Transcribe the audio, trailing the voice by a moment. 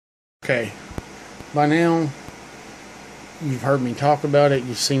Okay, by now you've heard me talk about it,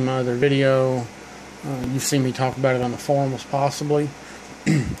 you've seen my other video, you've seen me talk about it on the forums possibly,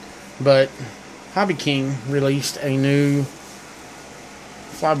 but Hobby King released a new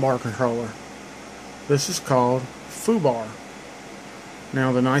fly bar controller. This is called vbar.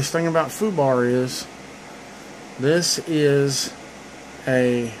 Now the nice thing about vbar is this is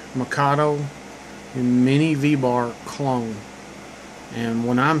a Mikado mini vbar clone. And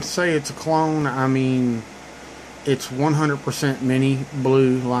when I say it's a clone, I mean it's 100% mini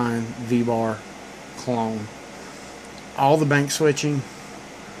blue line vbar clone. All the bank switching,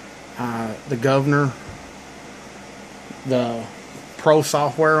 the governor, the pro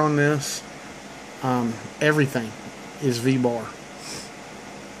software on this, everything is vbar.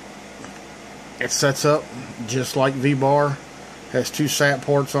 It sets up just like vbar, has 2 SAT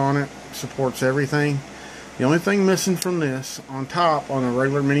ports on it, supports everything. The only thing missing from this, on top, on a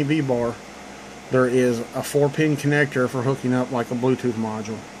regular mini vbar, there is a 4-pin connector for hooking up like a Bluetooth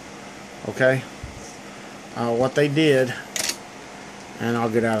module. Okay? What they did, and I'll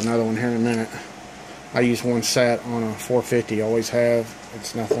get out another one here in a minute. I use one SAT on a 450, always have.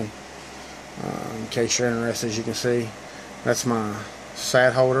 It's nothing. In case you're interested, as you can see, that's my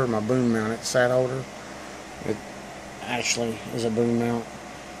SAT holder, my boom mounted SAT holder. It actually is a boom mount.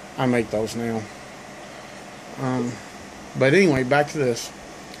 I make those now. But anyway, back to this.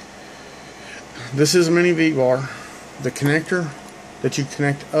 This is a mini vbar. The connector that you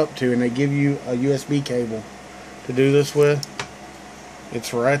connect up to, and they give you a USB cable to do this with,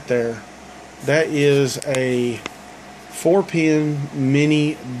 it's right there. That is a 4-pin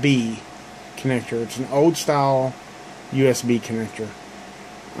mini B connector. It's an old style USB connector.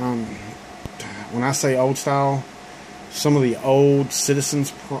 When I say old style, some of the old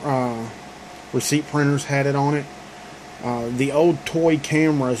Citizens receipt printers had it on it. The old toy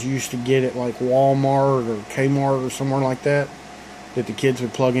cameras you used to get at like Walmart or Kmart or somewhere like that the kids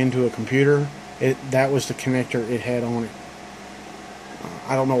would plug into a computer. That was the connector it had on it.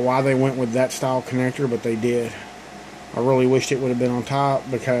 I don't know why they went with that style connector, but they did. I really wished it would have been on top,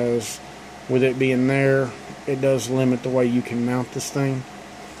 because with it being there, it does limit the way you can mount this thing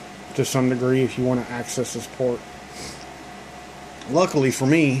to some degree if you want to access this port. Luckily for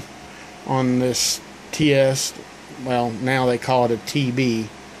me, on this TS, well, now they call it a TB.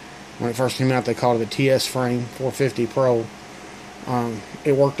 When it first came out, they called it a TS frame 450 Pro.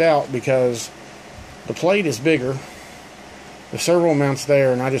 It worked out because the plate is bigger, the servo mount's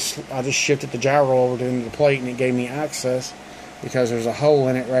there, and I just shifted the gyro over into the plate, and it gave me access because there's a hole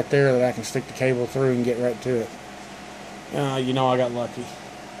in it right there that I can stick the cable through and get right to it. You know, I got lucky.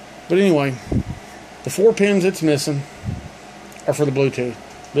 But anyway, the 4 pins it's missing are for the Bluetooth.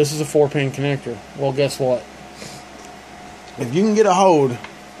 This is a 4-pin connector. Well, guess what? If you can get a hold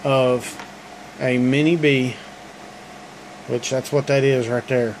of a mini B, which that's what that is right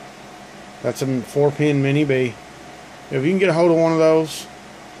there. That's a 4-pin mini B. If you can get a hold of one of those,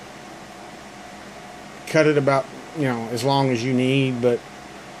 cut it about, you know, as long as you need, but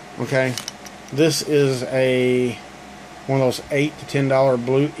okay. This is one of those $8 to $10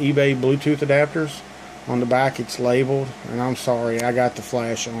 eBay Bluetooth adapters. On the back it's labeled, and I'm sorry, I got the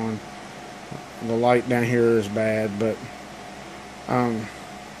flash on. The light down here is bad, but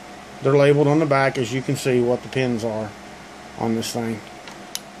they're labeled on the back, as you can see, what the pins are on this thing.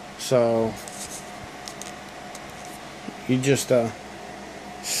 So you just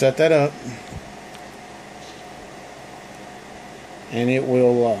set that up, and it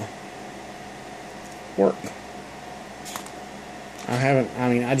will work.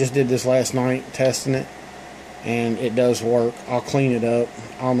 I just did this last night testing it, and it does work. I'll clean it up.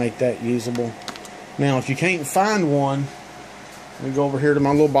 I'll make that usable. Now, if you can't find one, let me go over here to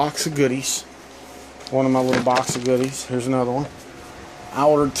my little box of goodies. One of my little box of goodies. Here's another one. I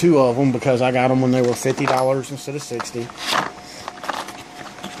ordered 2 of them because I got them when they were $50 instead of $60.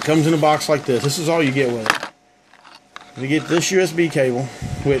 It comes in a box like this. This is all you get with it. You get this USB cable,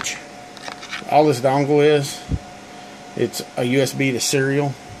 which all this dongle is. It's a USB to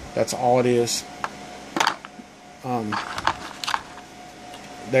serial. That's all it is.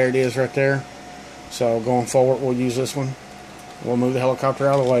 There it is right there. So going forward, we'll use this one. We'll move the helicopter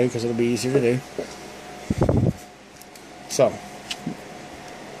out of the way because it'll be easier to do. So,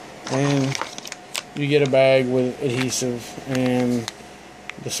 and you get a bag with adhesive and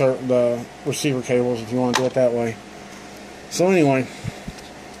the receiver cables if you want to do it that way. So anyway,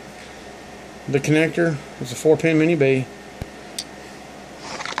 the connector is a 4-pin mini B.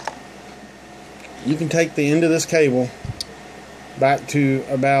 You can take the end of this cable back to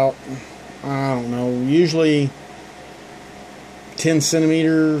about, I don't know, usually 10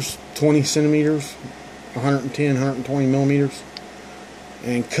 centimeters, 20 centimeters, 110, 120 millimeters,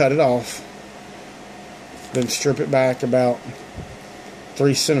 and cut it off. Then strip it back about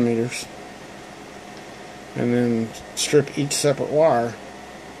 3 centimeters, and then strip each separate wire.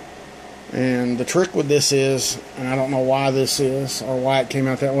 And the trick with this is, and I don't know why this is or why it came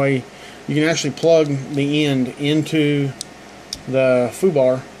out that way, you can actually plug the end into the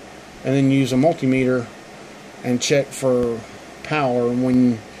FUBAR and then use a multimeter and check for power. And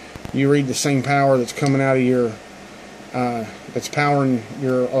when you read the same power that's coming out of your that's powering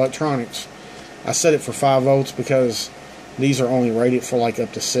your electronics, I set it for 5 volts because these are only rated for like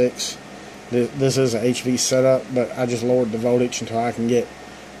up to 6. This is a HV setup, but I just lowered the voltage until I can get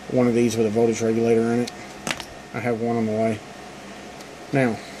one of these with a voltage regulator in it. I have one on the way.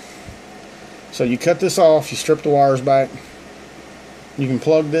 Now, so you cut this off, you strip the wires back. You can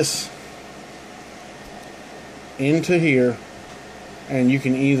plug this into here, and you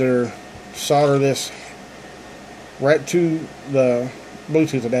can either solder this right to the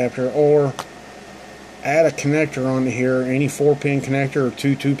Bluetooth adapter or add a connector onto here, any 4-pin connector or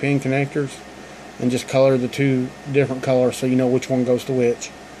 2 2-pin connectors, and just color the 2 different colors so you know which one goes to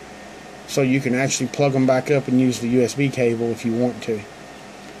which. So you can actually plug them back up and use the USB cable if you want to.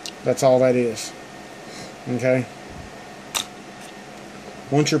 That's all that is. Okay?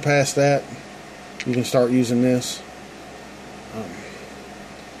 Once you're past that, you can start using this.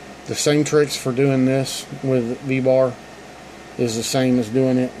 The same tricks for doing this with vbar is the same as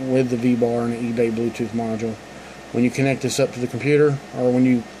doing it with the vbar and the eBay Bluetooth module. When you connect this up to the computer, or when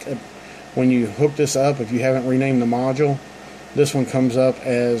you hook this up, if you haven't renamed the module, this one comes up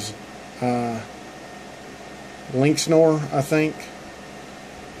as Link Snore, I think,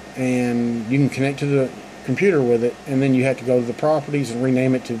 and you can connect to the computer with it, and then you have to go to the properties and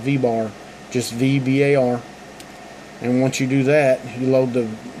rename it to vbar, just VBAR. And once you do that, you load the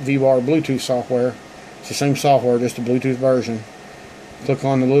vbar Bluetooth software. It's the same software, just a Bluetooth version. Click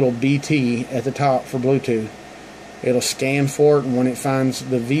on the little BT at the top for Bluetooth. It'll scan for it, and when it finds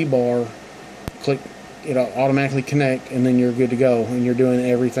the vbar, click, it'll automatically connect, and then you're good to go, and you're doing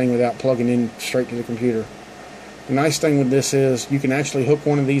everything without plugging in straight to the computer. The nice thing with this is you can actually hook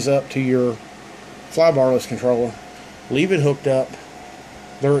one of these up to your flybarless controller, leave it hooked up.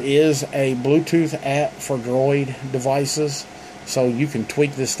 There is a Bluetooth app for Droid devices, so you can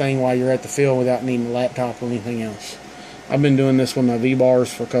tweak this thing while you're at the field without needing a laptop or anything else. I've been doing this with my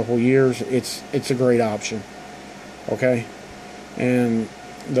vbars for a couple of years. It's a great option. Okay, and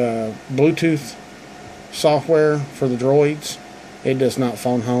the Bluetooth software for the Droids, it does not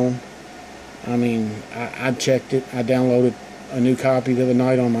phone home. I mean, I checked it. I downloaded a new copy the other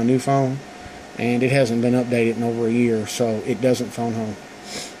night on my new phone, and it hasn't been updated in over a year, so it doesn't phone home.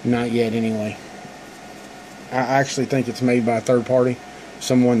 Not yet, anyway. I actually think it's made by a third party.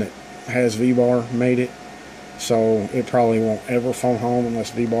 Someone that has vbar made it, so it probably won't ever phone home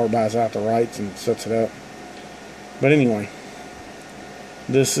unless vbar buys out the rights and sets it up. But anyway,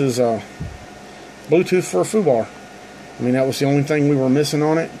 this is Bluetooth for a FUBAR. I mean, that was the only thing we were missing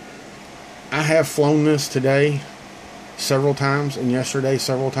on it. I have flown this today several times, and yesterday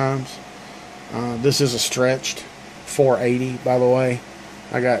several times. This is a stretched 480, by the way.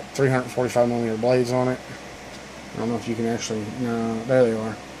 I got 345mm blades on it. I don't know if you can actually, no, there they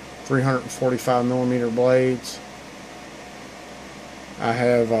are. 345mm blades. I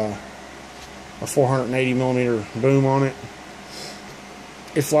have a 480mm boom on it.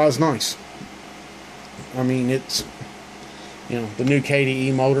 It flies nice. I mean, it's, you know, the new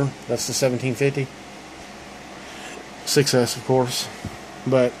KDE motor. That's the 1750. 6S, of course.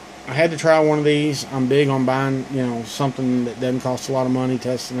 But I had to try one of these. I'm big on buying, you know, something that doesn't cost a lot of money,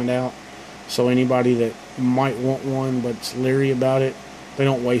 testing it out. So anybody that might want one but's leery about it, they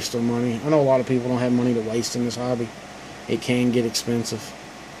don't waste their money. I know a lot of people don't have money to waste in this hobby. It can get expensive.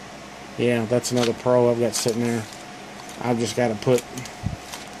 Yeah, that's another Pro I've got sitting there. I've just got to put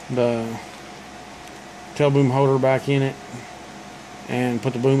the tail boom holder back in it and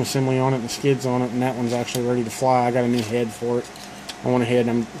put the boom assembly on it and the skids on it, and that one's actually ready to fly. I got a new head for it. I went ahead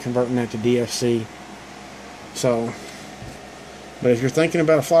and I'm converting that to DFC. So, but if you're thinking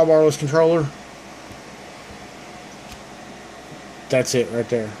about a flybarless controller, that's it right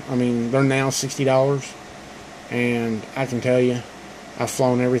there. I mean, they're now $60, and I can tell you, I've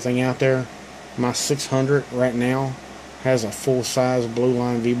flown everything out there. My 600 right now has a full-size Blue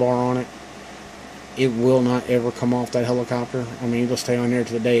Line V-bar on it. It will not ever come off that helicopter. I mean, it'll stay on there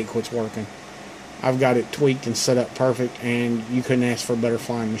to the day it quits working. I've got it tweaked and set up perfect, and you couldn't ask for a better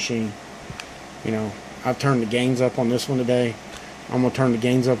flying machine. You know, I've turned the gains up on this one today. I'm going to turn the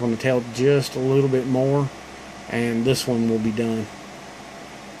gains up on the tail just a little bit more, and this one will be done.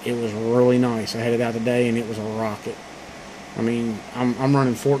 It was really nice. I had it out today, and it was a rocket. I mean, I'm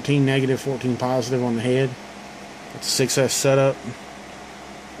running 14 negative, 14 positive on the head. It's a 6S setup.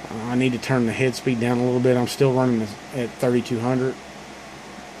 I need to turn the head speed down a little bit. I'm still running at 3200,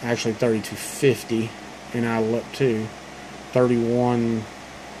 actually 3250 in idle up to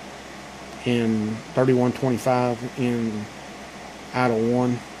 3125 in idle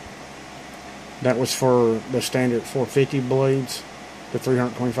 1. That was for the standard 450 blades, the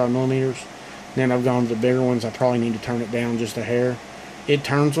 325 millimeters. Then I've gone to the bigger ones. I probably need to turn it down just a hair. It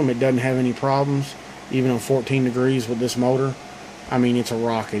turns them. It doesn't have any problems, even on 14 degrees with this motor. I mean, it's a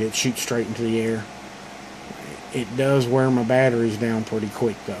rocket. It shoots straight into the air. It does wear my batteries down pretty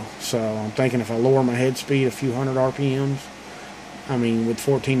quick, though. So I'm thinking if I lower my head speed a few hundred RPMs, I mean, with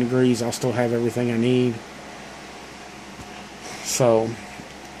 14 degrees, I'll still have everything I need. So,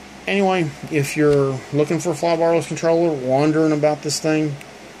 anyway, if you're looking for a fly barless controller, wondering about this thing,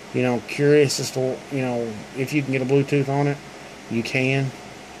 you know, curious as to, you know, if you can get a Bluetooth on it, you can.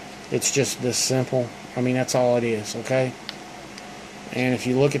 It's just this simple. I mean, that's all it is, okay? And if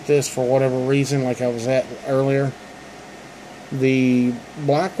you look at this for whatever reason, like I was at earlier, the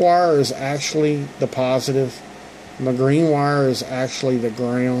black wire is actually the positive. The green wire is actually the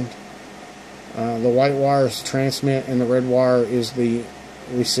ground. The white wire is the transmit, and the red wire is the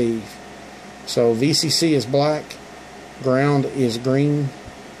receive. So VCC is black, ground is green,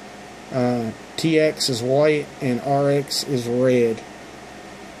 TX is white, and RX is red.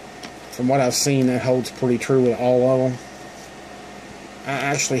 From what I've seen, that holds pretty true with all of them. I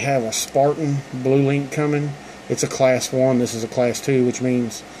actually have a Spartan Blue Link coming. It's a class 1. This is a class 2, which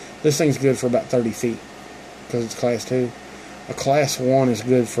means this thing's good for about 30 feet because it's class 2. A class 1 is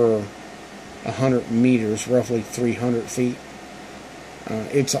good for 100 meters, roughly 300 feet.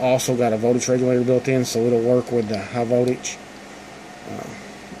 It's also got a voltage regulator built in, so it'll work with the high voltage.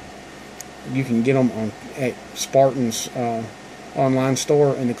 You can get them at Spartan's online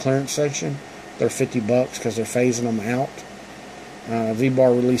store in the clearance section. They're $50 because they're phasing them out.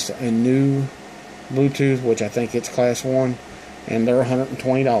 vbar released a new Bluetooth, which I think it's class 1, and they're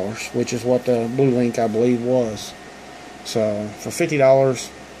 $120, which is what the Blue Link, I believe, was. So for $50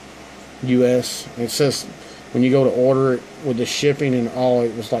 US, it says when you go to order it with the shipping and all,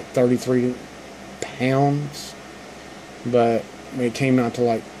 it was like 33 pounds, but it came out to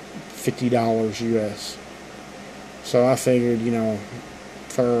like $50 US. So I figured, you know,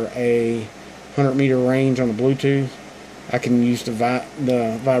 for a 100-meter range on the Bluetooth, I can use the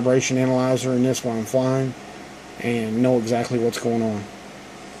vibration analyzer in this while I'm flying and know exactly what's going on.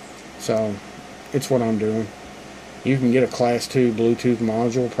 So it's what I'm doing. You can get a class 2 Bluetooth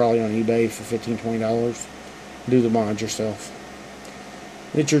module probably on eBay for $15-20. Do the mod yourself.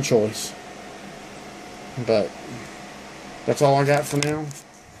 It's your choice. But that's all I got for now.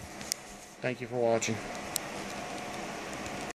 Thank you for watching.